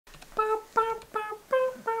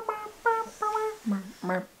We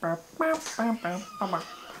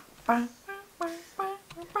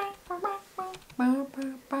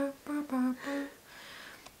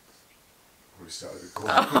started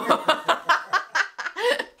recording.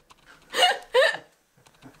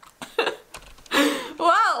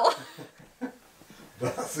 Wow!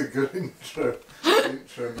 That's a good intro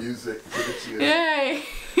music for this year. Yay!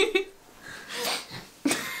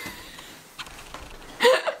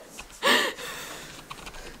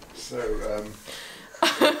 So,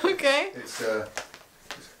 Okay. it's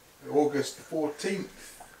August 14th,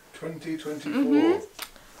 2024.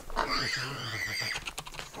 Oh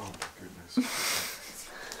my goodness.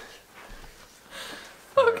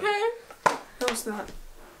 Okay. How was that?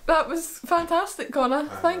 That was fantastic, Connor.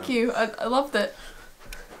 Thank you. I loved it.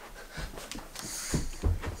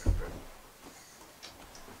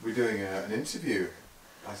 We're doing an interview,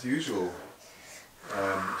 as usual.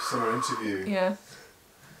 Summer interview. Yeah.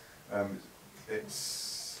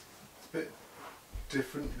 It's a bit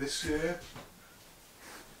different this year.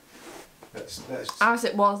 Let's As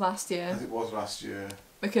it was last year, as it was last year.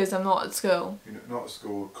 because I'm not at school. You know, not at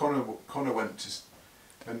school. Connor went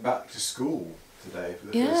back to school today for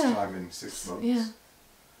the Yeah. first time in 6 months. Yeah.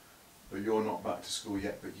 But you're not back to school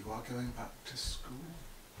yet. But you are going back to school.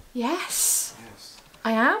 Yes, Yes.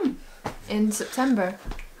 I am. In September.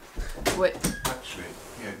 Wait. Actually,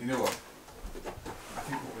 yeah. You know what? I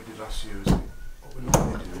think what we did last year is what we're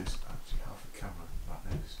normally do is actually have the camera like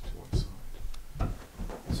this to one side,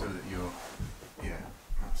 so that you're. Yeah.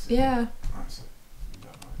 That's it. Yeah. That's it. You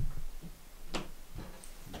don't mind.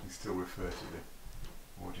 You can still refer to the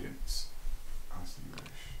audience as you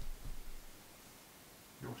wish.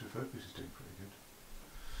 Your autofocus is doing pretty good.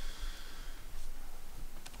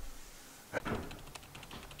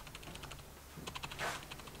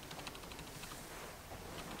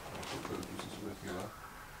 Autofocus is working well.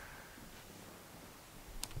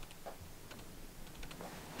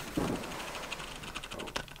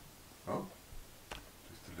 Oh,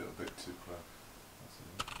 just a little bit too close. That's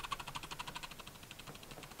all.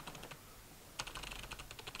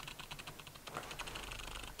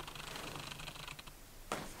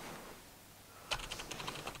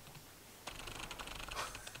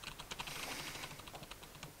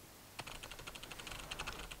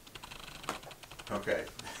 Okay.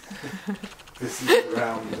 This is the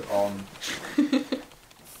round on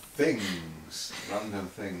things. Random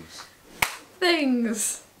things.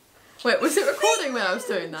 Things. Wait, was it recording when I was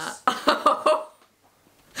doing that? I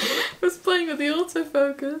was playing with the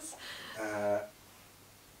autofocus.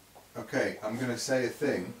 Okay, I'm going to say a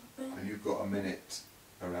thing, and you've got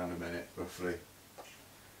around a minute roughly,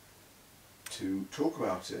 to talk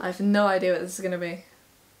about it. I have no idea what this is going to be.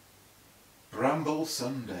 Bramble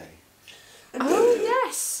Sunday. Oh,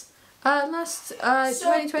 yes! Last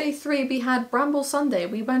 2023 we had Bramble Sunday.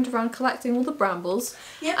 We went around collecting all the brambles.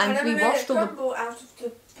 Yep, And then we made washed a all the- crumble out of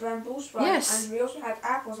the brambles, right? Yes. And we also had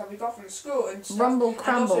apples that we got from school and stuff. Rumble And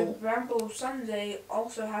Crumble. also Bramble Sunday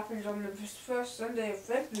also happens on the first Sunday of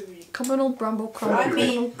February. Come on, old Bramble Crumble. I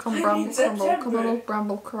mean- Come I Bramble mean Crumble. Come on, September. old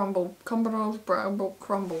Bramble Crumble. Come on, old Bramble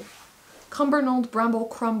Crumble. Cumbernauld Bramble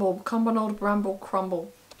Crumble. Cumbernauld Bramble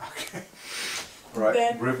Crumble. Okay. Right,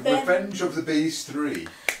 Ben- Ben- Revenge of the Bees 3.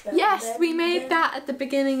 Yes, we made that at the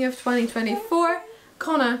beginning of 2024.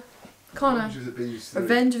 Connor. Revenge of the Bees 3.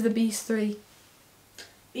 Revenge of the Beast 3.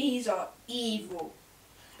 Bees are evil.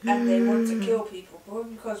 And they want to kill people.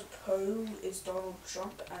 Probably because Poe is Donald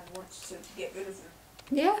Trump and wants to get rid of them.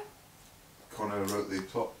 Yeah. Connor wrote the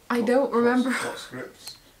plot. I don't remember. Plot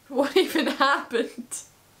scripts. What even happened?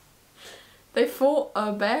 They fought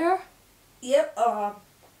a bear. Yep,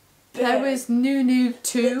 There was Nunu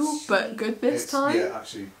 2, Let's but see. good this It's- time. Yeah,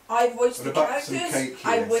 actually. I voiced What the about some characters. cake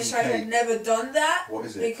I here? wish Some I had cake. never done that. What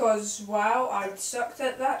is it? Because, wow, I sucked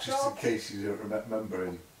at that Just in job. case you don't remember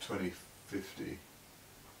in 2050.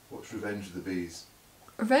 What's Revenge of the Bees?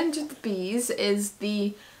 Revenge of the Bees is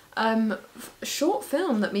the short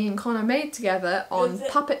film that me and Connor made together on Reve-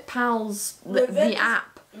 Puppet Pals, the Revenge- app.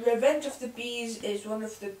 Revenge of the Bees is one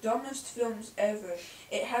of the dumbest films ever.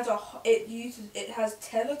 It has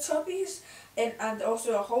Teletubbies and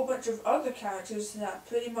also a whole bunch of other characters that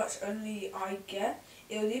pretty much only I get.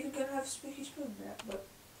 It was even gonna have Spooky Spoon in it, but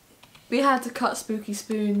We had to cut Spooky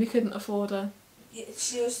Spoon, we couldn't afford her.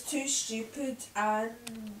 she was too stupid and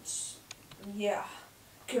yeah,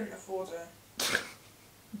 couldn't afford her.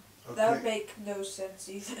 That would Okay. make no sense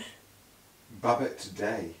either. Babbitt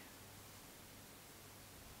Today.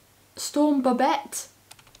 Storm Babette.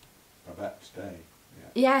 Babbitt Today. Yeah.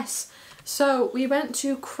 Yes. So we went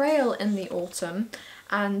to Crail in the autumn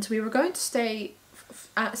and we were going to stay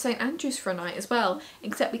at St Andrews for a night as well,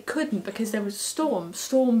 except we couldn't because there was a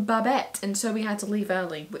Storm Babette, and so we had to leave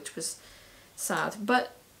early, which was sad.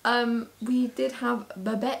 But we did have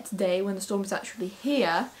Babette Day when the storm was actually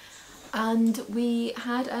here, and we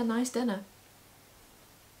had a nice dinner.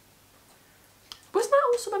 Wasn't that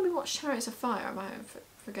also when we watched Chariots of Fire? Am I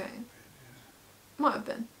forgetting? Might have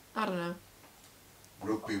been. I don't know.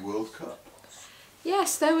 Rugby World Cup.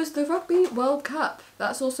 Yes, there was the Rugby World Cup.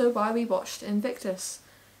 That's also why we watched Invictus.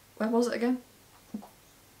 Where was it again?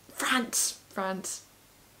 France.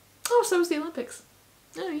 Oh, so was the Olympics.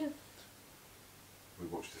 Oh, yeah. We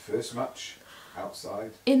watched the first match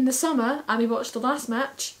outside. In the summer, and we watched the last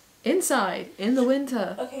match inside, in the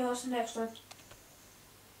winter. Okay, what's the next one?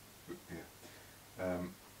 Yeah.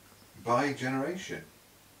 By generation.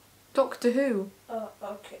 Doctor Who.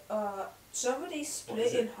 Okay, somebody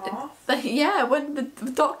split in half. Yeah, when the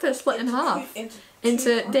Doctor split in half.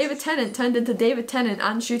 Into David Tennant, turned into David Tennant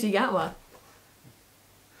and Ncuti Gatwa.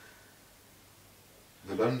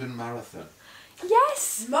 The London Marathon.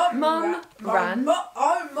 Yes! Mum ran.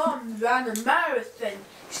 Our mum ran a marathon.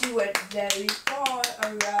 She went very far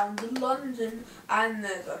around London, and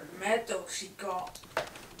there's a medal she got.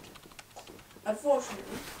 Unfortunately,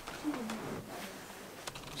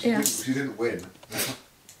 She didn't win.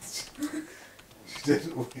 She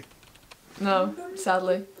didn't win. No,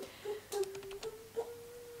 sadly.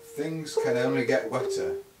 Things can only get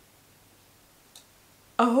wetter.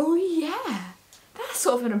 Oh yeah! That's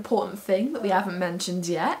sort of an important thing that we haven't mentioned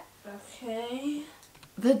yet. okay.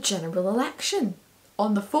 The general election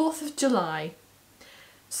on the 4th of July.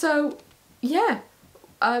 So, yeah,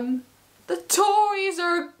 the Tories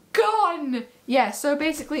are gone! Yeah, so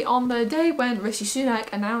basically on the day when Rishi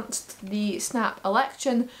Sunak announced the snap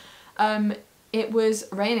election, it was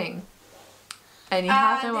raining. And he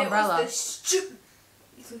had no umbrella. And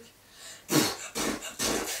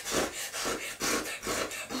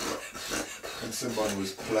someone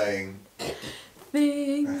was playing.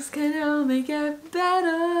 Things can only get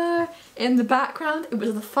better. In the background, it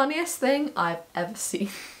was the funniest thing I've ever seen.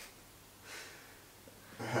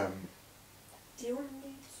 Do you want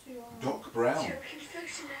me to? Doc Brown.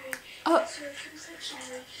 Oh.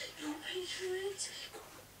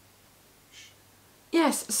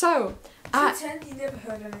 Yes, so at Pretend you never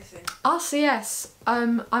heard anything. RCS,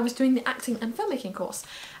 I was doing the acting and filmmaking course,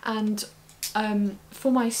 and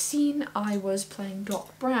for my scene I was playing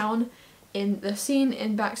Doc Brown in the scene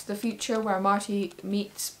in Back to the Future where Marty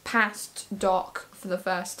meets past Doc for the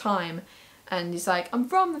first time, and he's like, "I'm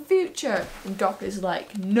from the future," and Doc is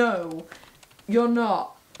like, "No, you're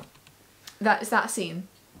not." That is that scene,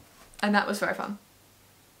 and that was very fun.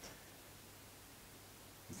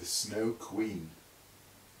 The Snow Queen.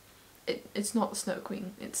 It's not the Snow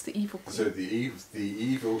Queen, it's the Evil Queen. So the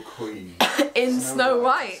evil queen. In Snow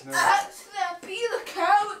White. That's the be the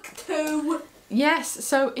character. Yes,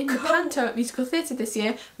 so in the Panto at Musical Theatre this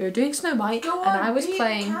year, we were doing Snow White, Go and on, I was be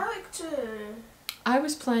playing. the character. I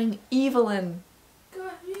was playing Evelyn, Go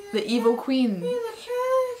on, be the Evil Queen. Be the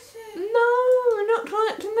character. No, we're not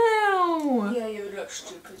trying now. Yeah, you look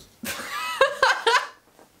stupid.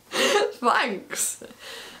 Thanks.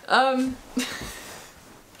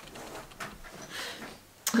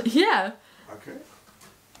 Yeah. Okay.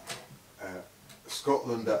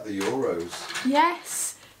 Scotland at the Euros.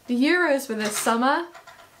 Yes, the Euros were this summer.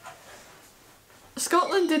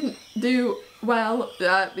 Scotland didn't do well.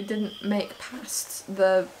 We didn't make past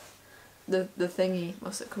the thingy.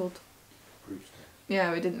 What's it called? Group stage.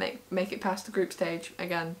 Yeah, we didn't make it past the group stage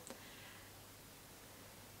again.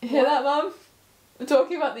 You hear that, Mum? We're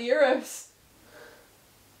talking about the Euros.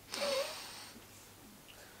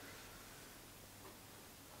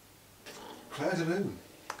 Claire de Lune.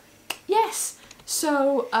 Yes.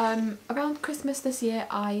 So around Christmas this year,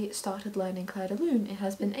 I started learning Claire de Lune. It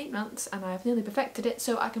has been 8 months, and I have nearly perfected it,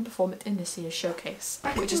 so I can perform it in this year's showcase,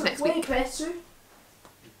 which is next week. Way better.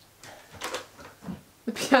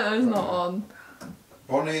 The piano's not on.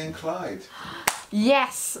 Bonnie and Clyde.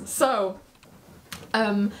 Yes. So,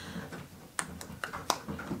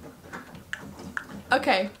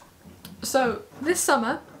 okay. So this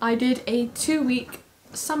summer, I did a 2-week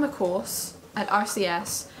summer course at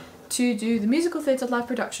RCS to do the musical theatre live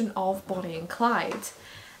production of Bonnie and Clyde,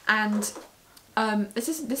 and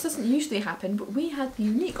this doesn't usually happen, but we had the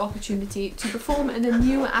unique opportunity to perform in the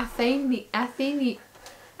new Athenaeum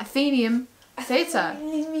Theatre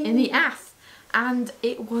in the Ath, and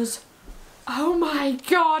it was, oh my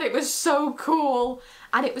god, it was so cool,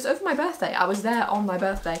 and it was over my birthday. I was there on my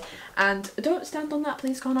birthday, and don't stand on that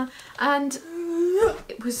please, Connor, and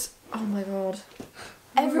it was, oh my god.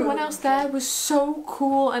 Everyone else there was so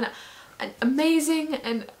cool, and and amazing,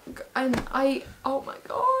 and oh my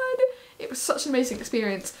god, it was such an amazing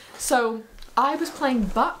experience. So I was playing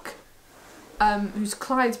Buck, who's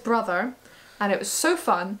Clyde's brother, and it was so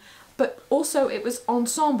fun. But also it was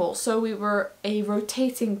ensemble, so we were a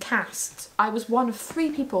rotating cast. I was one of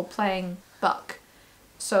 3 people playing Buck.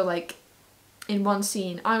 So like in one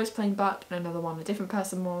scene I was playing Buck and another one a different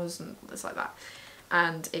person was, and it's like that.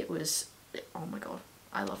 And it was, oh my god,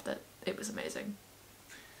 I loved it. It was amazing.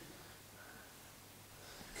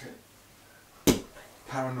 Okay.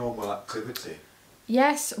 Paranormal Activity.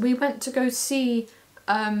 Yes, we went to go see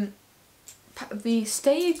the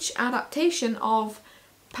stage adaptation of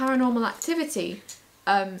Paranormal Activity,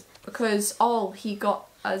 because he got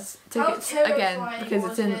us tickets again because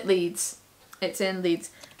it's in Leeds. It's in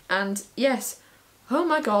Leeds, and yes, oh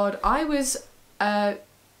my god, I was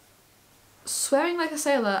swearing like a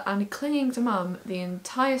sailor and clinging to Mum the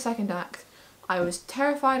entire second act. I was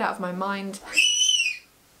terrified out of my mind.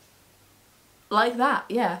 Like that,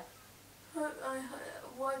 yeah.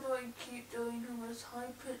 Why do I keep doing the most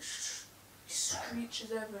high-pitched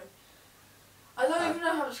screeches ever? I don't even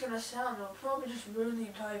know how it's going to sound. I'll probably just ruin the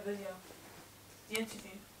entire video. The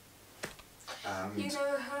interview. You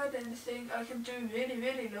never heard anything. I can do really,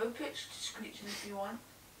 really low-pitched screeches if you want.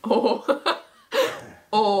 Oh.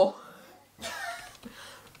 Oh.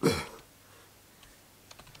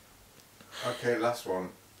 Okay, last one.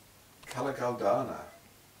 Caligaldana.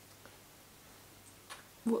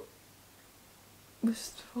 What?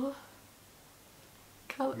 What?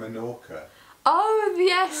 Menorca. Oh,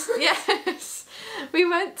 yes, yes. We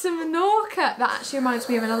went to Menorca. That actually reminds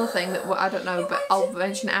me of another thing that I don't know, but I'll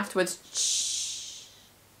mention it afterwards. Shh.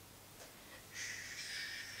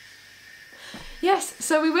 Yes,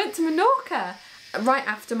 so we went to Menorca right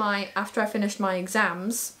after I finished my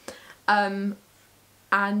exams, and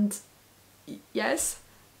yes,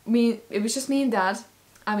 it was just me and Dad,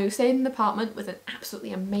 and we stayed in an apartment with an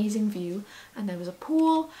absolutely amazing view, and there was a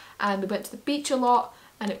pool, and we went to the beach a lot.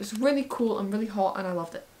 And it was really cool and really hot, and I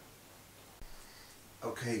loved it.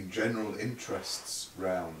 Okay, general interests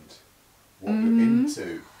round. What you're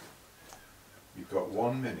into. You've got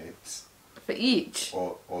 1 minute. For each?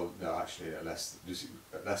 Or no, actually, less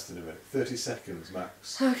than a minute. 30 seconds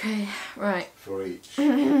max. Okay, right. For each.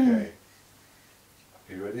 Okay.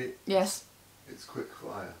 Are you ready? Yes. It's quick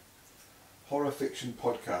fire. Horror fiction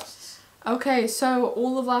podcasts. Okay, so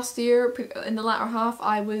all of last year, in the latter half,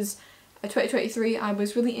 2023, I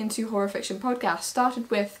was really into horror fiction podcasts.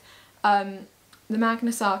 Started with the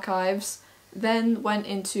Magnus Archives, then went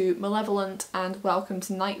into Malevolent and Welcome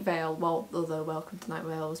to Night Vale. Well, although Welcome to Night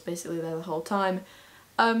Vale was basically there the whole time.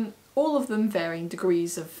 All of them varying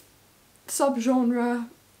degrees of subgenre.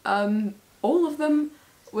 All of them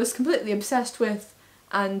was completely obsessed with,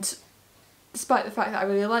 and despite the fact that I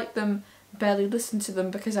really liked them, barely listened to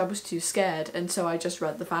them because I was too scared, and so I just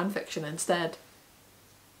read the fanfiction instead.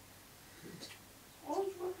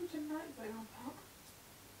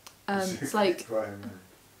 It's like...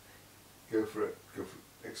 Go for it.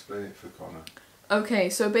 Explain it for Connor. Okay,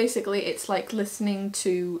 so basically it's like listening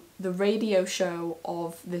to the radio show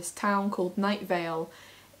of this town called Night Vale,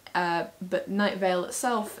 but Night Vale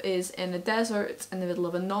itself is in a desert in the middle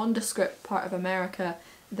of a nondescript part of America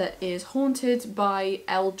that is haunted by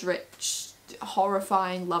eldritch,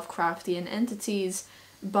 horrifying, Lovecraftian entities,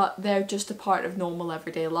 but they're just a part of normal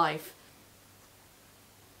everyday life.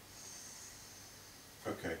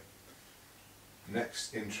 Okay.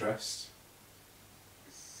 Next interest.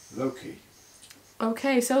 Loki.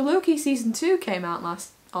 Okay, so Loki season 2 came out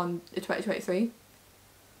on 2023.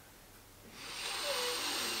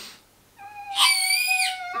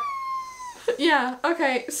 Yeah,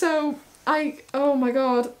 okay, so oh my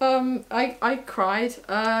god, I cried.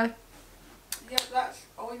 Yeah, that's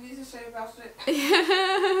all we need to say about it.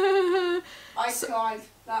 I cried.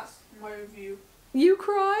 That's my review. You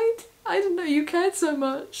cried? I didn't know you cared so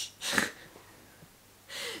much.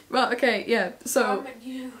 Well, okay, yeah, so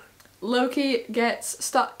Loki gets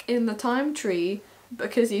stuck in the time tree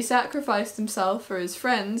because he sacrificed himself for his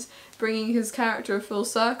friends, bringing his character full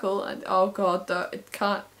circle, and oh god, it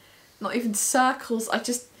can't, not even circles, oh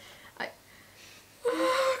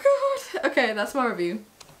god. Okay, that's my review.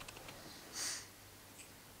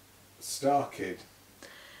 Star Kid.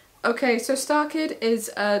 Okay, so Star Kid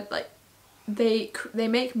is like they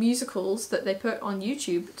make musicals that they put on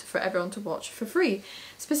YouTube for everyone to watch for free.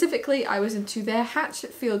 Specifically, I was into their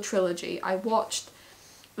Hatchetfield trilogy. I watched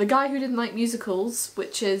The Guy Who Didn't Like Musicals,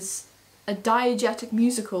 which is a diegetic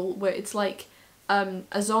musical where it's like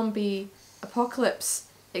a zombie apocalypse,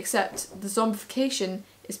 except the zombification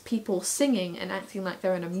is people singing and acting like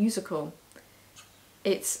they're in a musical.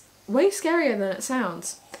 It's way scarier than it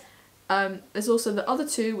sounds. There's also the other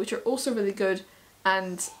two, which are also really good,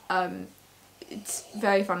 and it's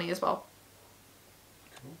very funny as well.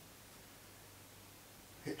 Cool.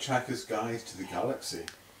 Hitchhiker's Guide to the Galaxy.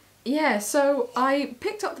 Yeah, so I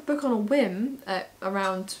picked up the book on a whim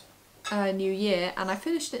around New Year, and I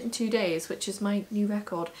finished it in 2 days, which is my new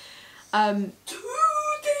record. 2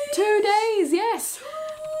 days! 2 days, yes!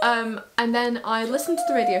 And then I listened to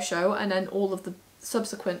the radio show, and then all of the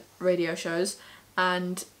subsequent radio shows,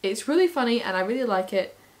 and it's really funny, and I really like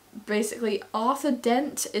it. Basically, Arthur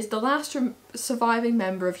Dent is the last surviving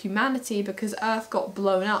member of humanity because Earth got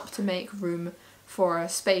blown up to make room for a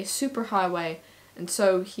space superhighway, and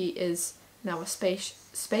so he is now a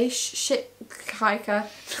spaceship hiker.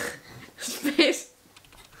 Space.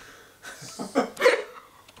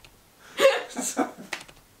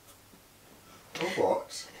 Oh,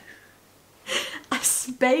 what? A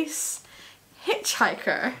space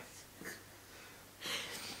hitchhiker.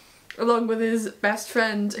 Along with his best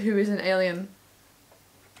friend, who is an alien.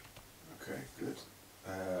 Okay, good.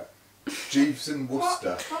 Jeeves and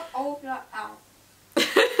Wooster. Cut all that out.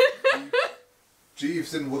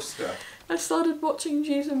 Jeeves and Wooster. I started watching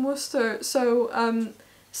Jeeves and Wooster, so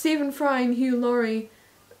Stephen Fry and Hugh Laurie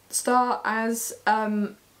star as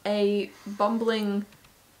a bumbling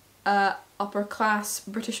upper class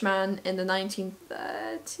British man in the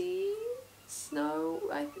 1930s? No,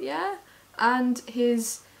 yeah? And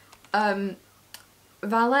his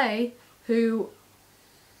valet, who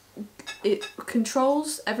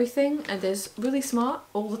controls everything and is really smart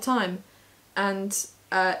all the time, and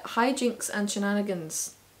hijinks and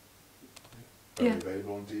shenanigans. Only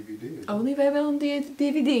available on DVD. Isn't it? Only available on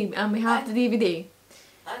DVD, and we have the DVD.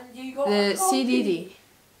 And you got The a copy. CDD.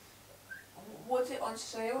 Was it on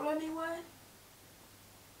sale anywhere?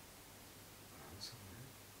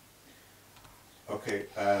 Okay,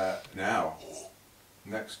 now,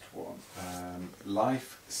 next one.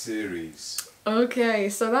 Life series. Okay,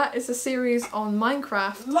 so that is a series on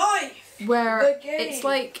Minecraft Life! where The game. it's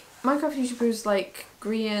like Minecraft YouTubers like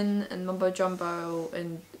Grian and Mumbo Jumbo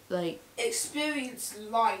and like Experience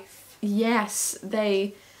life. yes,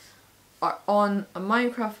 they are on a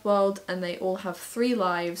Minecraft world and they all have 3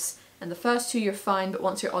 lives, and the first 2 you're fine, but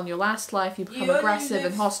once you're on your last life you become You only aggressive and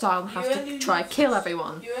live- hostile and have you to only try live- kill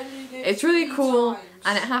everyone. You only live It's really 3 cool, times.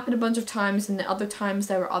 and it happened a bunch of times, and the other times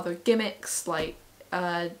there were other gimmicks, like,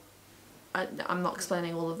 I'm not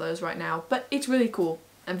explaining all of those right now, but it's really cool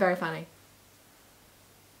and very funny.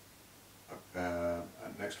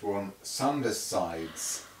 Next one, Sanders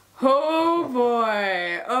Sides. Oh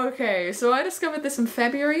boy! Okay, so I discovered this in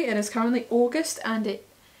February, it is currently August, and it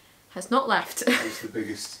has not left. It's the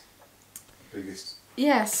biggest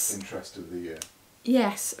Yes, interest of the year.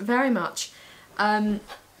 yes, very much.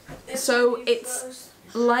 It's so the it's first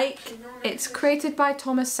Like, canonical- it's created by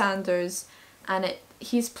Thomas Sanders, and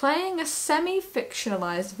he's playing a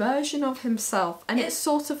semi-fictionalized version of himself, and it's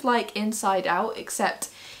sort of like Inside Out, except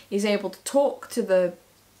he's able to talk to the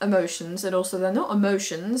emotions, and also they're not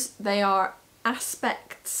emotions, they are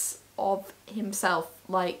aspects of himself,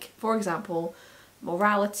 like, for example,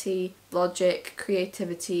 morality, logic,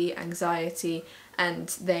 creativity, anxiety, and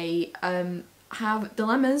they have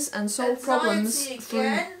dilemmas and solve problems Anxiety through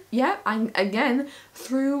again? yeah, and again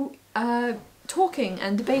through talking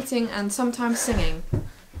and debating and sometimes singing.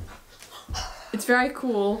 It's very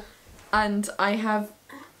cool, and I have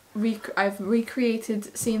I've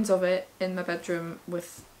recreated scenes of it in my bedroom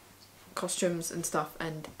with costumes and stuff,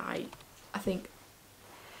 and I think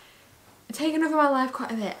it's taken over my life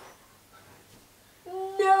quite a bit.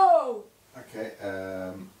 No! Okay,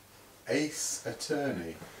 Ace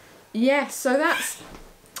Attorney. Yes, so that's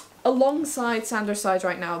alongside Sanders Side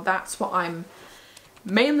right now. That's what I'm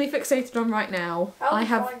mainly fixated on right now. How I do you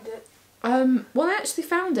have find it? well, I actually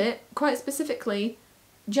found it quite specifically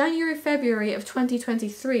January, February of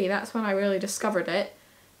 2023. That's when I really discovered it.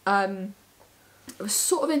 I was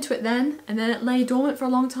sort of into it then, and then it lay dormant for a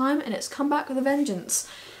long time, and it's come back with a vengeance.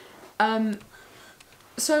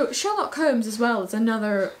 So Sherlock Holmes as well is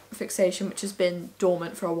another fixation which has been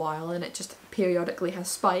dormant for a while, and it just periodically has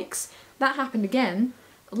spikes. That happened again.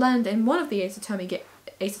 Learned in one of the Ace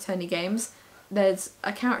Attorney games, there's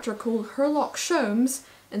a character called Sherlock Sholmes,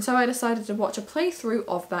 and so I decided to watch a playthrough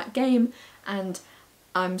of that game, and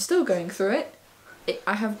I'm still going through it.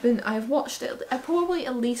 I've watched it probably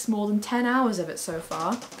at least more than 10 hours of it so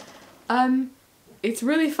far. It's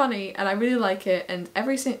really funny, and I really like it, and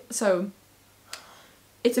so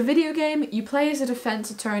it's a video game, you play as a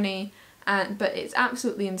defense attorney, but it's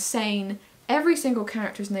absolutely insane. Every single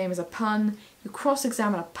character's name is a pun. You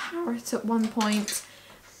cross-examine a parrot at one point.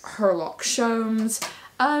 Sherlock Sholmes.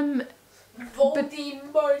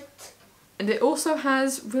 Voldemort. And it also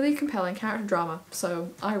has really compelling character drama, so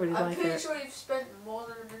I really I'm like pretty it. sure you've spent more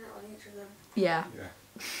than a minute on each of them. Yeah.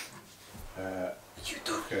 Yeah. You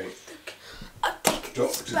don't. Okay. I take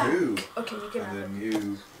this Doctor back. Who Okay, you can have and it. the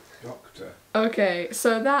new Doctor. Okay,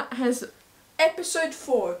 so that has Episode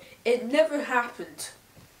 4. It never happened.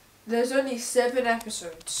 There's only 7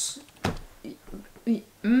 episodes.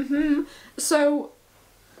 So,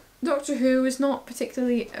 Doctor Who is not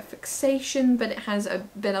particularly a fixation, but it has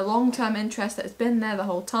been a long-term interest that has been there the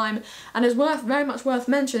whole time, and is very much worth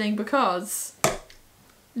mentioning because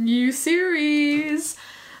new series.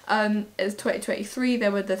 It's 2023.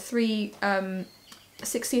 There were the 3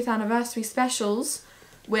 60th anniversary specials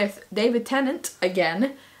with David Tennant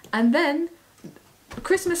again, and then a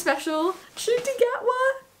Christmas special, Ncuti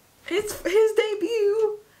Gatwa, his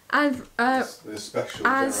debut. And The special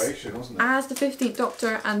generation, wasn't it? as the 15th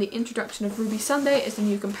Doctor, and the introduction of Ruby Sunday as the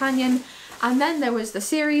new companion. And then there was the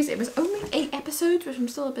series. It was only 8 episodes, which I'm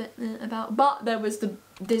still a bit about, but there was the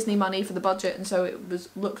Disney money for the budget, and so it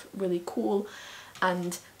looked really cool.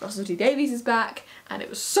 And Russell T Davies is back, and it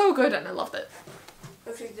was so good, and I loved it.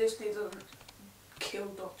 Hopefully Disney doesn't kill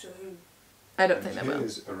Doctor Who. I don't think they will.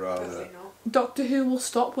 Here's a rather, Hopefully not. Doctor Who will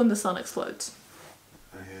stop when the sun explodes.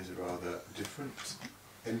 and here's a rather different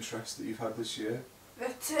interest that you've had this year. The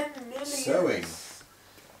 10 million. Sewing.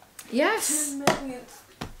 Yes. 10 million.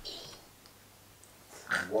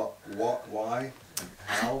 What, why, and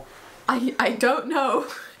how? I don't know.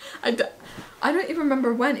 I don't even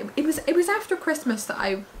remember when. It was after Christmas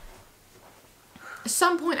that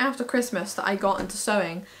some point after Christmas that I got into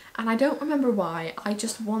sewing, and I don't remember why. I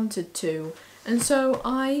just wanted to, and so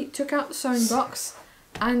I took out the sewing box,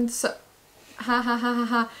 and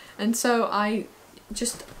and so I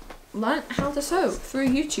just learnt how to sew through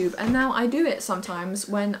YouTube, and now I do it sometimes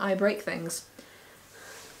when I break things.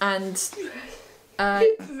 And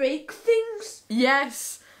You break things?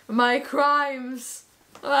 yes, my crimes.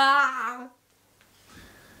 Ah!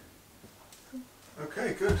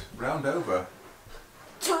 Okay, good. Round over.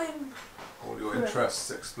 Time. All your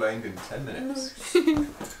interests explained in 10 minutes.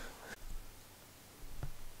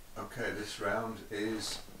 Okay, this round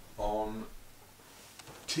is on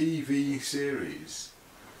TV series.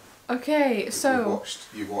 Okay, that so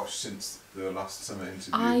you've watched since the last summer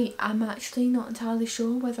interview. I am actually not entirely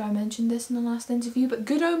sure whether I mentioned this in the last interview, but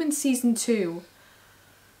Good Omens season 2.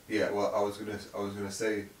 Yeah, well, I was gonna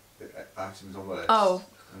say the items on the list. Oh.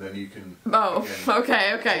 And then you can. Oh,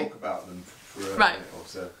 again, okay. Talk about them for a Right. minute or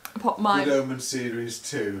so. Pop my. Good Omens series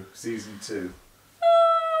 2, season 2.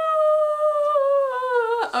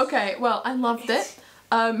 Okay, well, I loved it.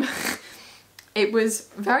 It was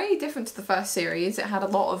very different to the first series. It had a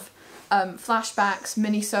lot of flashbacks,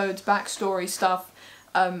 minisodes, backstory stuff,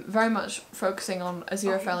 very much focusing on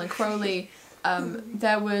Aziraphale and Crowley.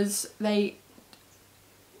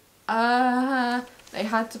 They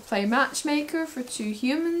had to play matchmaker for 2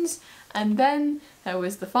 humans, and then there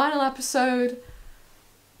was the final episode.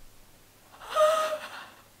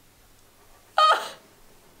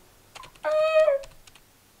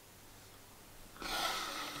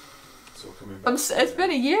 It's all coming back. It's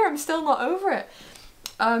been a year, I'm still not over it.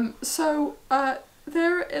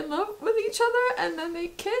 They're in love with each other, and then they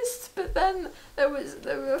kissed, but then there was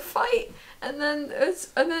a fight, and then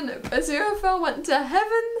Aziraphale went to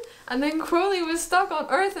heaven, and then Crowley was stuck on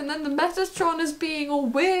Earth, and then the Metatron is being all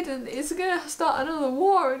weird, and is gonna start another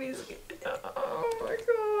war, and he's, oh my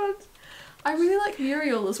god. I really like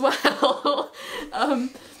Muriel as well.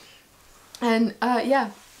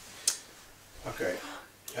 Yeah. Okay.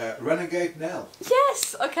 Renegade Nell.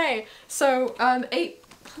 Yes. Okay. So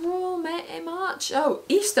April, May, March. Oh,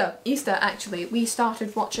 Easter actually. We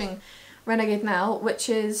started watching Renegade Nell, which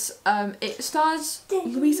is it stars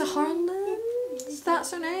Louisa Harlan.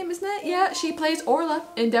 That's her name, isn't it? Yeah. She plays Orla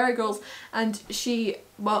in Derry Girls, and she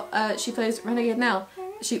plays Renegade Nell.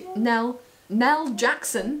 Nell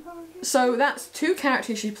Jackson. So that's 2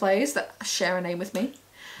 characters she plays that share a name with me,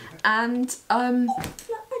 and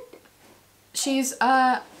she's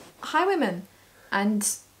a highwayman, and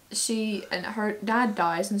her dad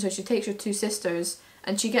dies, and so she takes her 2 sisters,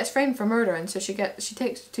 and she gets framed for murder, and so she takes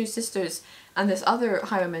her 2 sisters and this other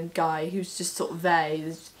highwayman guy who's just sort of there,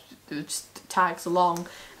 who just tags along,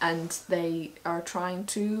 and they are trying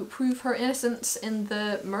to prove her innocence in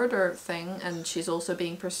the murder thing, and she's also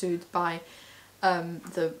being pursued by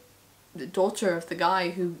the daughter of the guy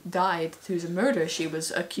who died, who's a murder she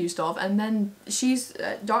was accused of, and then she's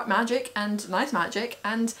dark magic and nice magic,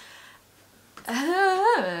 and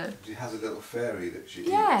She has a little fairy that she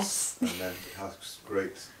yes. eats, and then it has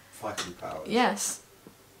great fighting powers. Yes.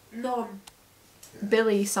 None.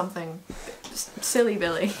 Billy something. Silly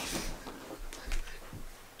Billy.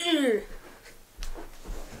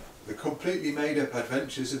 The completely made up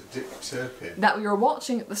adventures of Dick Turpin. That we were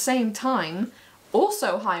watching at the same time.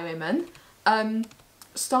 Also Highwayman.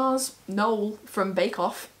 Stars Noel from Bake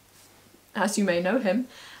Off, as you may know him,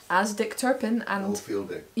 as Dick Turpin, and Noel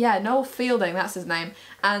Fielding. yeah, Noel Fielding, that's his name,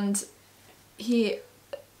 and he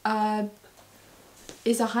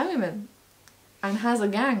is a highwayman and has a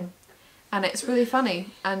gang, and it's really funny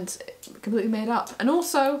and completely made up. And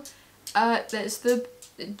also, there's the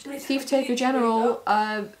Thief Taker General.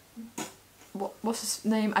 What's his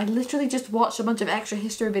name? I literally just watched a bunch of extra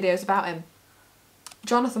history videos about him.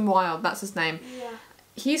 Jonathan Wild, that's his name. Yeah.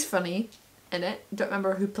 He's funny in it. Don't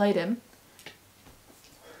remember who played him.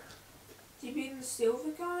 Do you mean the silver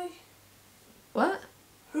guy? What?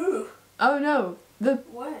 Who? Oh no,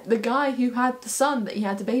 When? the guy who had the son that he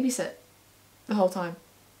had to babysit the whole time.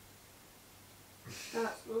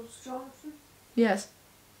 That was Jonathan. Yes.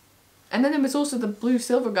 And then there was also the blue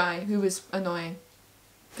silver guy who was annoying.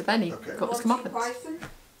 But then he Okay. got his Monty comeuppance. Python.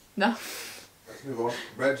 No. Let's move on.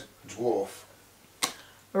 Red Dwarf.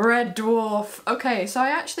 Red Dwarf. Okay, so I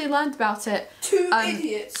actually learned about it. Two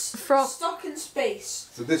idiots from- stuck in space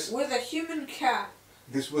So this with a human cat.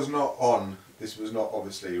 was not on. This was not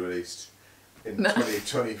obviously released in No.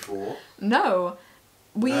 2024. No.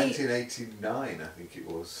 1989, I think it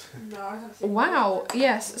was. No, I don't think. Wow,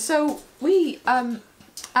 yes. So we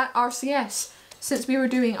at RCS, since we were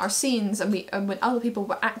doing our scenes and when other people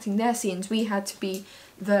were acting their scenes, we had to be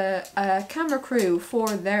the camera crew for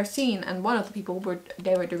their scene, and one of the people were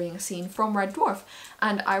doing a scene from Red Dwarf,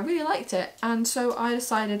 and I really liked it, and so I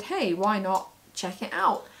decided, hey, why not check it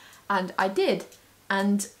out? And I did,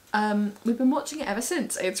 and we've been watching it ever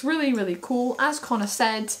since. It's really, really cool. As Connor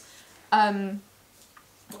said,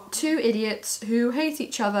 two idiots who hate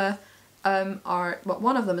each other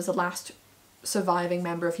one of them is the last surviving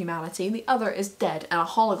member of humanity, the other is dead and a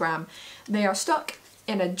hologram. They are stuck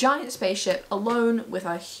in a giant spaceship alone with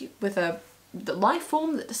the life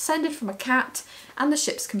form that descended from a cat and the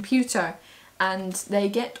ship's computer, and they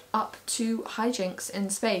get up to hijinks in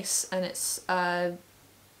space, and it's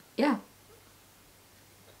yeah.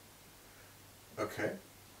 Okay.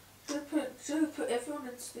 Should we put everyone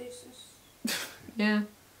in stasis? Yeah.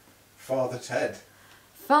 Father Ted.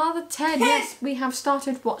 Father Ted, yes, we have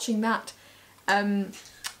started watching that.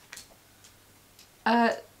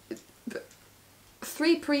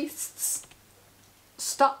 Three priests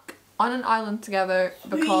stuck on an island together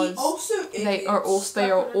because they are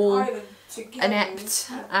all inept,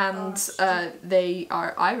 and they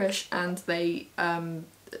are Irish, and they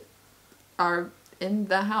are in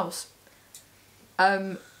the house.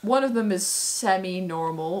 One of them is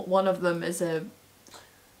semi-normal, one of them is a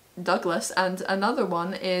Douglas, and another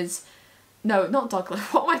one is... No, not Douglas.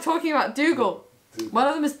 What am I talking about? Dougal. One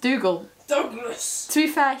of them is Dougal. Douglas. To be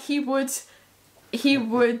fair, he would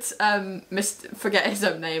forget his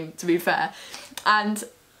own name, to be fair. And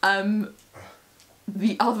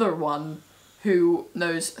the other one who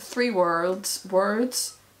knows 3 words,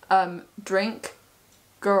 drink,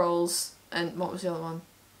 girls, and what was the other one?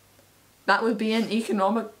 That would be an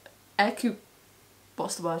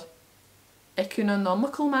what's the word?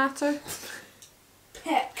 Economical matter?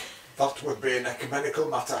 Peck. That would be an ecumenical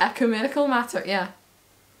matter. Ecumenical matter, yeah.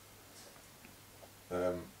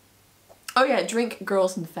 Oh yeah, drink,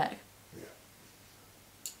 girls, and feck.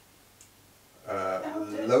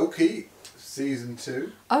 Loki, season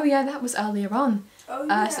 2. Oh yeah, that was earlier on. Oh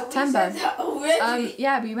yeah, September. we said that already.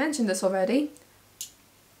 Yeah, but you mentioned this already.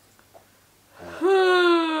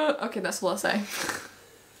 Okay, that's all I'll say.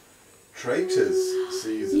 Traitors,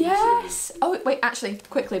 season 2. Yes! Oh, wait, actually,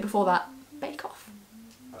 quickly before that. Bake Off.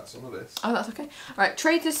 That's on the list. Oh, that's okay. Alright,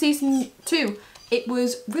 Traitors season 2. It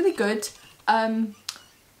was really good.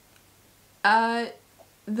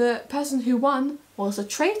 The person who won was a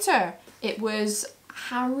traitor. It was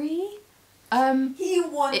Harry. He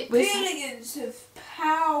won it was- billions of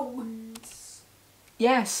pounds.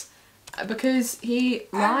 Yes, because he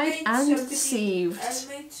lied made and somebody- deceived. And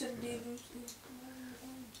made somebody lose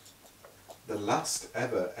The last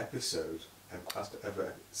ever episode, last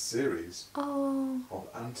ever series Oh. of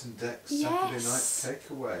Ant and Dec's Saturday Yes. Night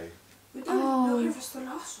Takeaway. We don't know if it's the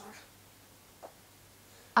last one.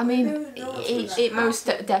 I mean, No, no, it's it not. most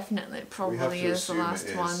definitely We have probably to is the assume last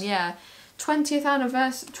it one. is. Yeah, 20th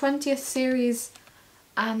anniversary, 20th series,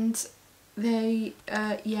 and they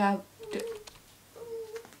yeah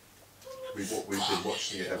We've been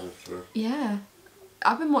watching it ever through. yeah.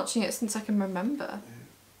 I've been watching it since I can remember.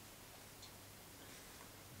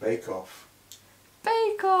 Bake Off.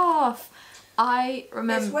 Bake Off. I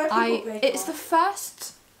remember. where people Bake It's Off. the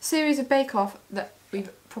first series of Bake Off that we've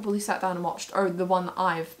probably sat down and watched, or the one that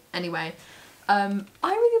I've anyway. I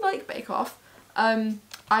really like Bake Off.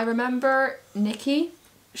 I remember Nikki.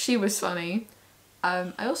 She was funny.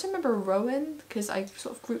 I also remember Rowan because I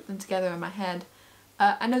sort of grouped them together in my head.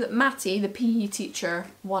 I know that Matty, the PE teacher,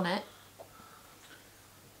 won it.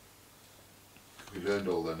 We learned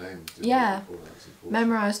all their names. Didn't Yeah. We, before? That's important.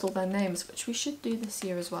 Memorised all their names, which we should do this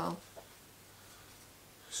year as well.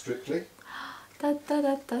 Strictly. Da da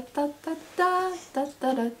da da da da da da da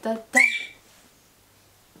da da da.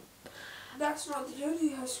 That's not the only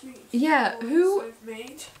High School Yeah, who- I've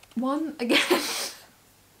made. One again.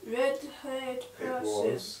 Red-haired It person.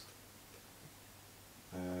 was.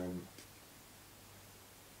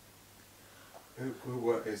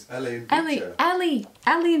 It's Ellie and Peter. Ellie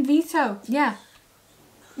and Vito. Yeah.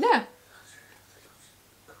 Yeah.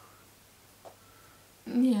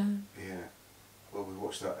 Yeah. Yeah. Well, we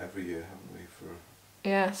watched that every year, haven't we?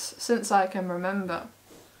 Yes, since I can remember.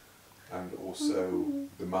 And also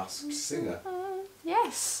The Masked Singer.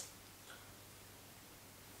 Yes.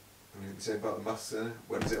 Anything to say about The Masked Singer?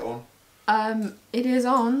 When's it on? It is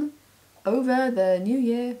on over the new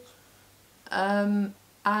year. And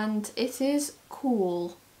it is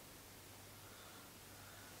cool.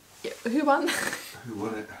 Yeah, who won? Who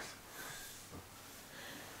won it?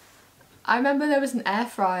 I remember there was an air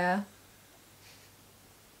fryer.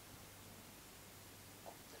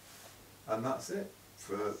 And that's it.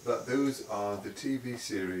 For that, those are the TV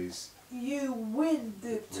series You win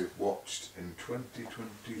it. we've watched in You're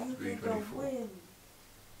 2023, gonna 24. win.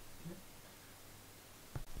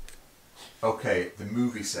 Okay, the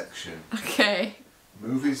movie section. Okay.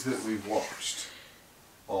 Movies that we've watched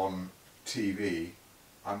on TV.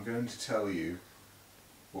 I'm going to tell you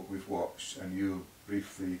what we've watched, and you'll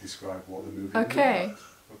briefly describe what the movie Okay. was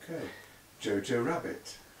about. Okay. Jojo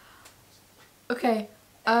Rabbit. Okay.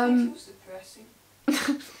 I think it was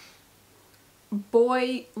depressing.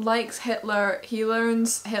 Boy likes Hitler. He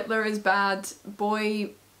learns Hitler is bad.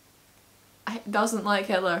 Boy doesn't like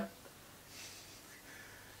Hitler.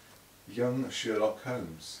 Young Sherlock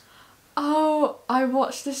Holmes. Oh, I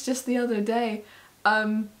watched this just the other day.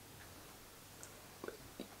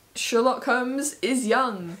 Sherlock Holmes is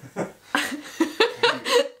young.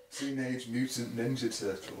 Teenage Mutant Ninja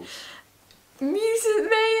Turtles. Mutant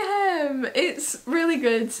Mayhem! It's really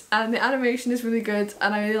good, and the animation is really good,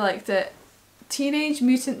 and I really liked it. Teenage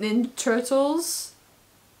Mutant Ninja Turtles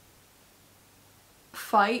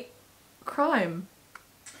fight crime.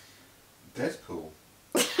 Deadpool.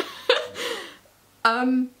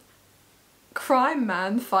 Crime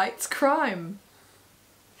Man fights crime.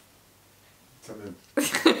 Tell me a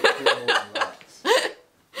bit more than that.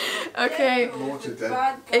 Okay, Deadpool, More to the Dead-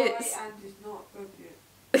 bad guy It's- and is not good.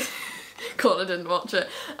 Connor didn't watch it.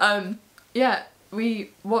 Yeah,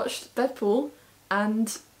 we watched Deadpool,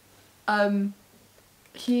 and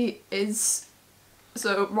he is,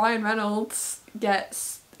 so Ryan Reynolds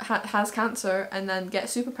has cancer and then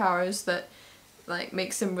gets superpowers that like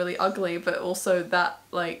makes him really ugly, but also that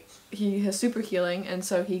like he has super healing, and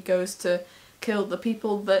so he goes to kill the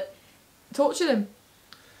people that tortured him.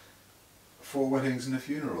 4 weddings and a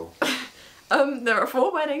funeral. There are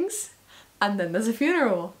 4 weddings, and then there's a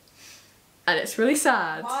funeral, and it's really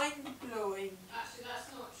sad. Mind blowing. Actually,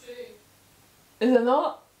 that's not true. Is it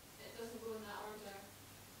not? It doesn't go in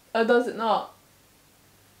that order. Or does it not?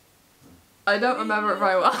 I don't remember it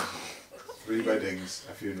very well. 3 weddings,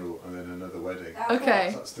 a funeral, and then another wedding.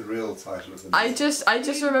 Okay. That's the real title of the I movie. just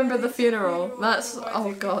remember the funeral. That's,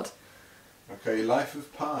 oh god. Okay, Life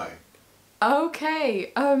of Pi.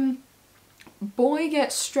 Okay. Boy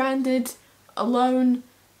gets stranded alone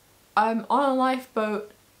on a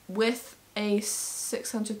lifeboat with a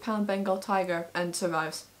 600-pound Bengal tiger and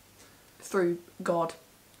survives through God.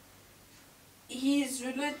 He's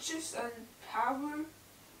religious and power.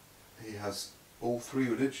 He has all 3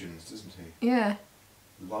 religions, doesn't he? Yeah.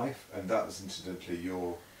 Life, and that was incidentally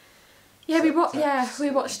your... Yeah, Set we text.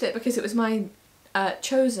 watched it because it was my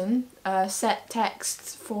chosen set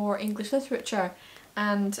text for English literature,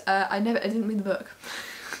 and I didn't read the book,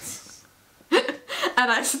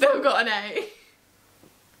 and I still got an A.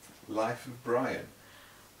 Life of Brian.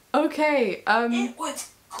 Okay, It was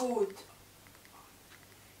good.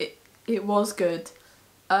 it was good.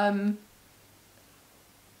 How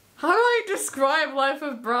do I describe Life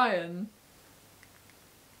of Brian?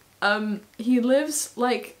 He lives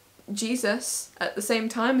like Jesus at the same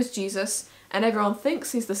time as Jesus, and everyone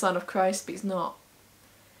thinks he's the son of Christ, but he's not.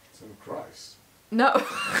 Son of Christ. No.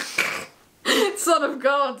 Son of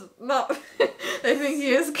God. No. They think he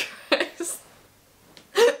is Christ.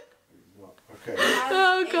 He's not. Okay. And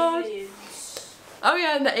Oh, God. aliens. Oh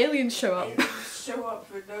yeah, and the aliens show up. Aliens show up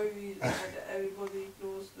for no reason and everybody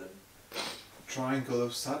ignores them. Triangle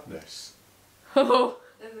of Sadness. Oh.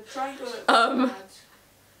 There's a triangle that's Um.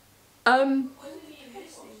 sad.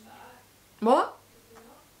 What?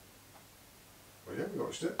 Well, yeah, we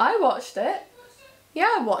watched it. I watched it.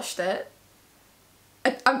 Yeah, I watched it.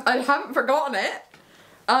 I haven't forgotten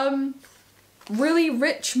it. Really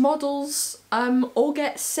rich models all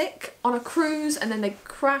get sick on a cruise and then they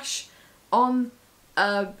crash on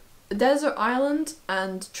a desert island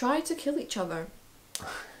and try to kill each other.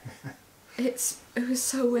 It was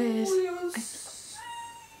so weird. Oh, yes.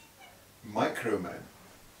 Micromen.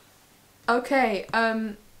 Okay,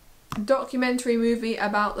 documentary movie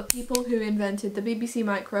about the people who invented the BBC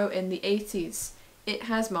Micro in the 80s. It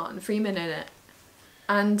has Martin Freeman in it.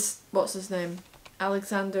 And what's his name?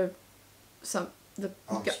 Alexander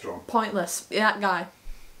Armstrong. Pointless. Yeah, that guy.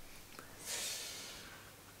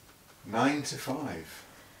 9 to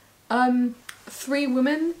 5. 3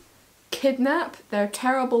 women kidnap their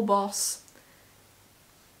terrible boss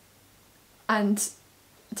and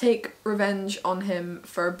take revenge on him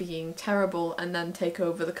for being terrible and then take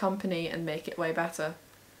over the company and make it way better.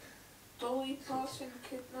 Dolly Parton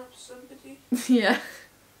kidnaps somebody. Yeah.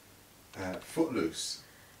 Footloose.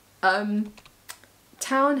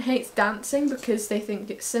 Town hates dancing because they think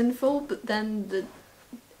it's sinful, but then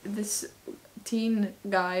this teen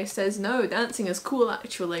guy says no, dancing is cool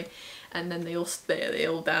actually, and then they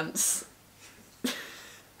all dance.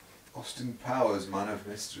 Austin Powers, Man of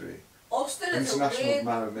Mystery. Austin is a International weird.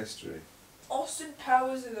 Man of Mystery. Austin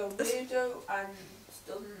Powers is a weirdo and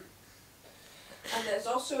doesn't. And there's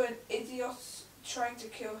also an idiot trying to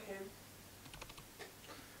kill him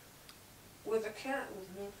with a cat with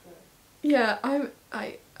no fur. Yeah, how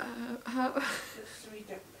There's 3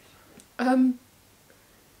 different.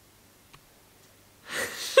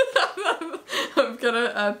 I'm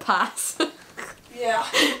gonna pass. Yeah.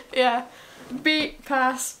 Yeah, beat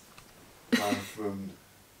pass. Man from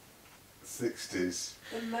 60s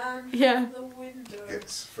The man Yeah. from the window.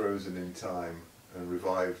 gets frozen in time and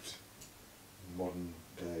revived modern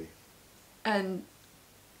day. And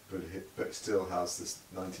But still has this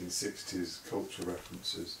 1960s culture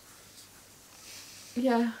references.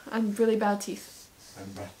 yeah, and really bad teeth.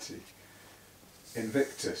 And Batty.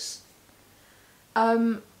 Invictus.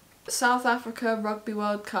 South Africa Rugby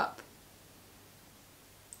World Cup.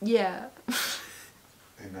 Yeah.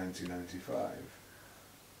 In 1995.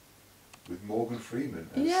 With Morgan Freeman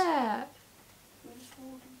as Yeah. Who's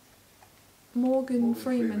Morgan? Morgan Morgan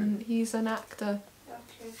Freeman. Freeman. He's an actor.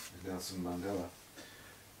 Okay. Nelson Mandela.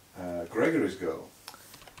 Gregory's Girl.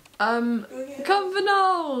 Okay.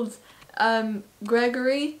 Cumbernauld.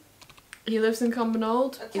 Gregory. He lives in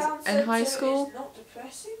Cumbernauld. A He's town in high centre school. is not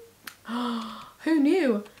depressing. Who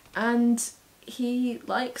knew? And he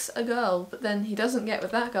likes a girl, but then he doesn't get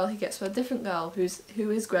with that girl. He gets with a different girl, who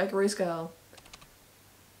is Gregory's girl.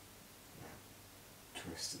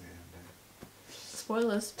 Twist at the end.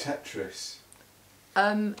 Spoilers. Tetris.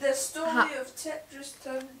 The story Ha- of Tetris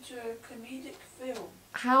turned into a comedic film.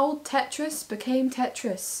 How Tetris became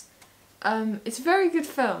Tetris. It's a very good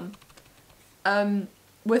film.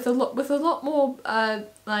 With a lot more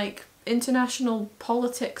like international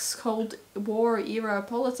politics, Cold War era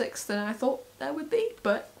politics than I thought there would be.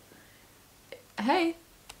 But hey,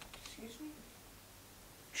 Excuse me.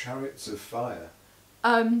 Chariots of Fire.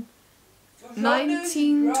 Ronald Reagan.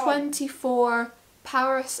 1924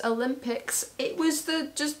 Paris Olympics. It was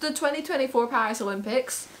just the 2024 Paris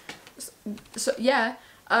Olympics. So yeah,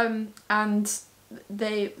 and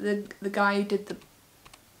the guy who did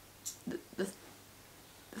the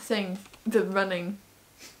thing, the running.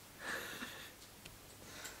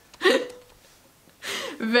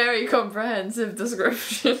 Very comprehensive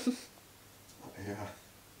description. Yeah.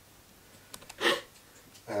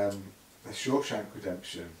 The Shawshank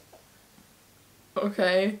Redemption.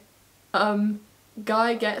 Okay.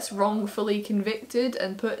 Guy gets wrongfully convicted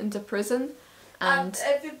and put into prison, and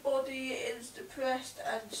everybody is depressed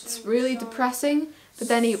and it's really suicidal. depressing, but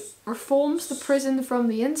then he reforms the prison from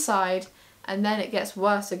the inside, and then it gets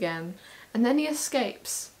worse again, and then he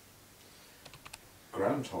escapes.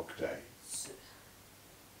 Groundhog Day.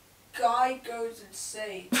 Guy goes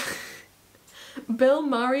insane. Bill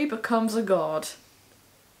Murray becomes a god.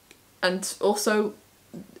 And also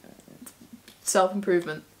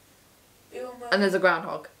self-improvement. Bill Murray. And there's a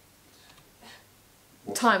groundhog.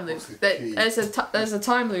 Time loop. What's the key? There's a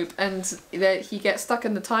time loop, and he gets stuck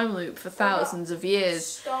in the time loop for thousands of years.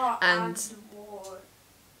 Star and- and War.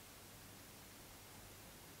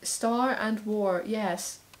 Star and War,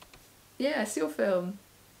 yes. Yes, your film.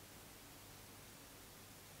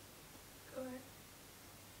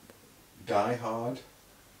 Die Hard.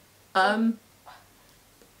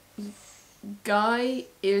 Guy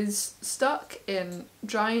is stuck in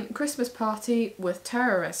giant Christmas party with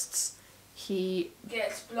terrorists. He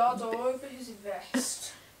Gets blood all over his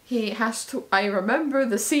vest. has to. I remember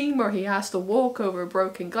the scene where he has to walk over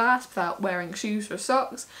broken glass without wearing shoes or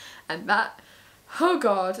socks, and that. Oh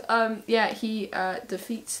God. Yeah, he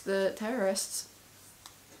defeats the terrorists,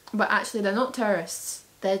 but actually they're not terrorists.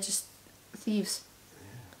 They're just thieves.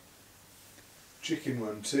 Chicken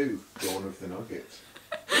Run 2, Dawn of the Nugget.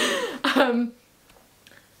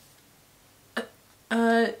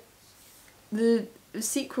 The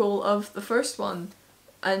sequel of the first one,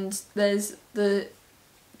 and there's the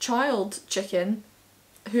child chicken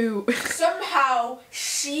who Somehow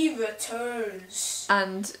she returns.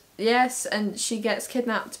 and yes, and she gets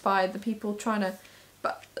kidnapped by the people trying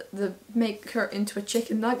to make her into a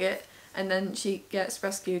chicken nugget, and then she gets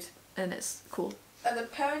rescued, and it's cool. And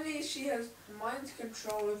apparently she has mind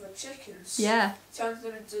control over chickens. Yeah. Turns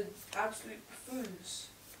them into absolute buffoons.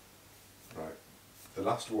 Right. The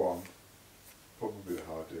last one, probably the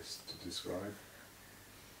hardest to describe.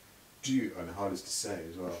 Dune, and the hardest to say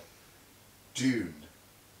as well. Dune.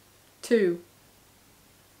 2.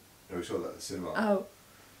 No, we saw that at the cinema. Oh.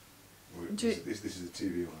 This is the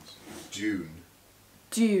TV ones. Dune.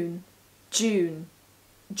 June. June.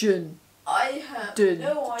 June. I have Dune.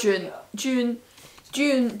 no June. idea. June.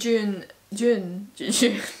 June. June. June.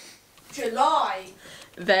 June. July.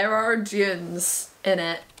 There are Junes in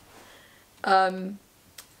it.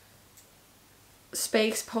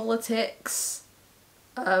 Space politics.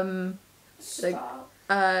 Stop.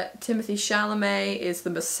 Timothy Chalamet is the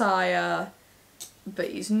Messiah, but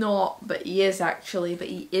he's not, but he is actually, but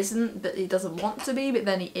he isn't, but he doesn't want to be, but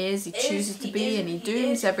then he is, he chooses to be, and he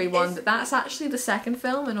dooms everyone, but that's actually the second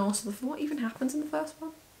film, and also what even happens in the first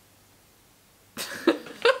one?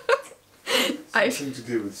 Something to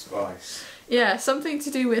do with spice. Yeah, something to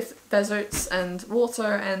do with deserts and water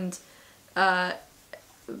and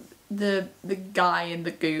the guy in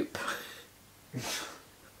the goop.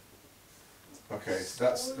 Okay,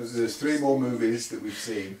 so there's 3 more movies that we've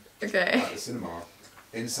seen Okay. at the cinema.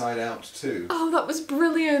 Inside Out 2. Oh, that was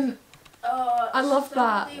brilliant. I love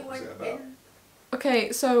that. somebody What was went it about? in-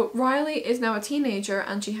 Okay, so Riley is now a teenager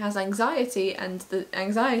and she has anxiety, and the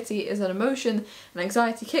anxiety is an emotion, and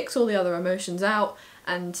anxiety kicks all the other emotions out,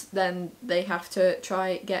 and then they have to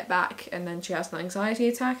try get back, and then she has an anxiety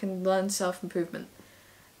attack and learns self-improvement.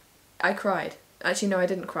 I cried. Actually, no, I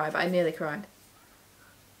didn't cry, but I nearly cried.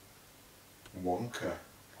 Wonka.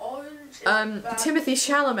 Orange is bad. Timothy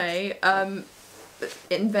Chalamet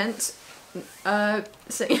invents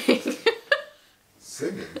singing.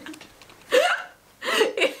 Singing.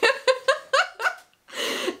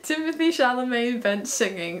 Timothy Chalamet invents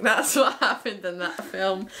singing. That's what happened in that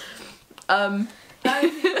film. And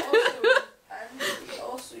he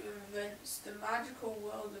also invents the magical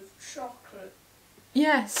world of chocolate.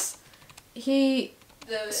 Yes, he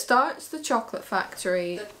The starts the chocolate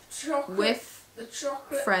factory the chocolate with the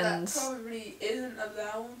chocolate friends. that probably isn't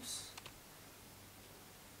allowed.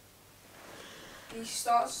 He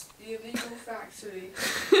starts the illegal factory.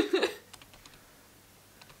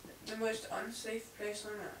 The most unsafe place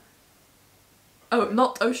on earth. oh,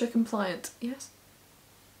 not OSHA compliant. Yes.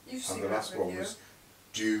 You've seen And the that last one video. was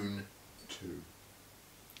Dune 2.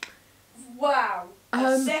 Wow. A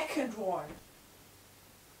Um, second one.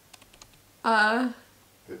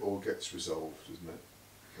 It all gets resolved, doesn't it?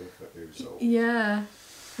 Perfectly resolved. Yeah.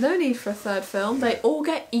 No need for a third film. They all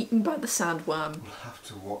get eaten by the sandworm. We'll have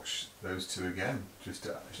to watch those 2 again just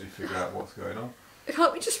to actually figure out what's going on.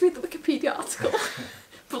 Can't we just read the Wikipedia article,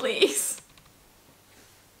 please?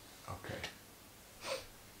 Okay.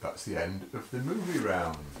 That's the end of the movie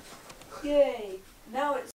round. Yay.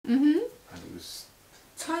 Now it's Mhm. And it was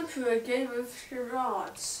time for a game of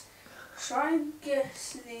charades. Try and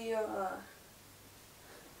guess the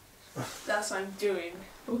that's what I'm doing.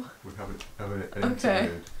 we have an Okay.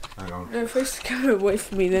 interlude. Hang on. No, if it's kind of away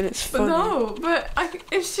from me, then it's But no, but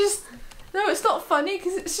it's just no, it's not funny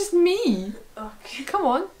because it's just me. Okay. Come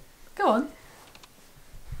on, go on.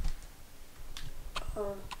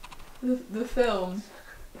 The film.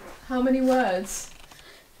 How many words?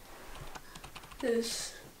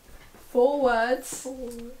 There's 4 words. 4.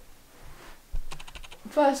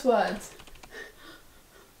 First word.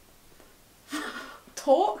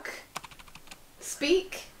 Talk.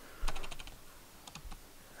 Speak.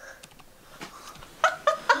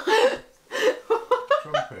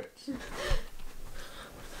 Trumpet.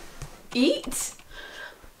 Eat.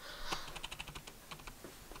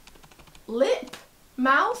 Lip.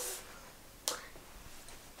 Mouth.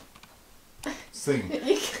 Sing.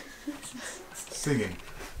 You can- Singing.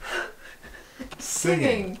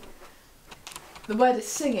 Singing. The word is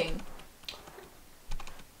singing.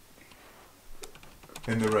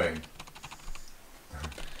 In the rain.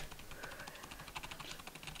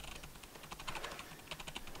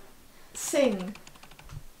 Sing.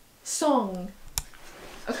 Song.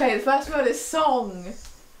 Okay, the first word is song.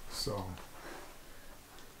 Song.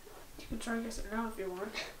 You can try and guess it now if you want.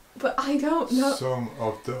 But I don't know. Song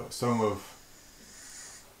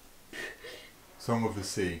of the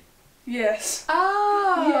sea. Yes.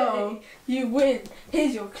 Oh! Yay! You win.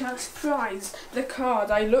 Here's your class prize. The card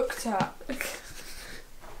I looked at.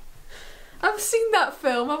 I've seen that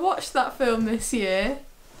film. I watched that film this year.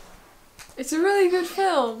 It's a really good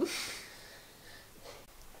film.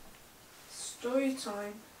 Story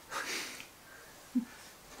time.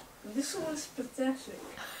 This one's pathetic.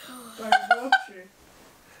 By Roger.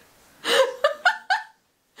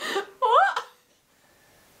 What?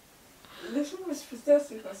 This one was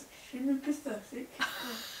pathetic. She was pathetic.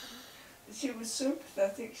 She was so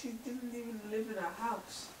pathetic she didn't even live in a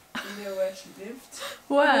house. You know where she lived?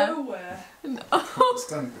 Where? Nowhere.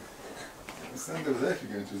 Stand over there if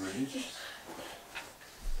you're going to read.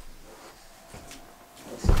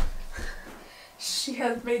 She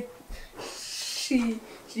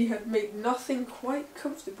had made nothing quite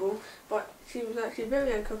comfortable, but she was actually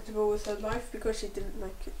very uncomfortable with her life because she didn't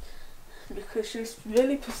like it. Because she was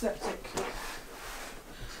really pathetic.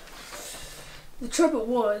 The trouble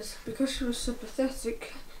was, because she was so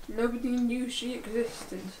pathetic, nobody knew she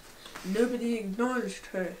existed. Nobody acknowledged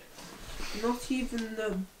her. Not even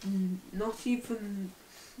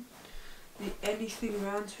anything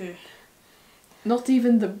around her. Not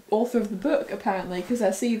even the author of the book, apparently, because I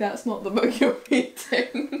see that's not the book you're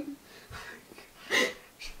reading.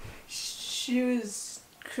 She was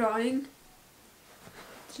crying.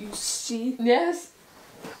 Do you see? Yes.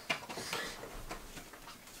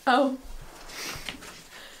 Oh.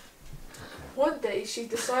 One day she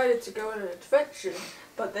decided to go on an adventure,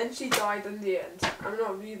 but then she died in the end. I'm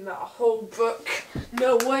not reading that whole book.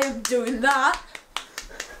 No way I'm doing that.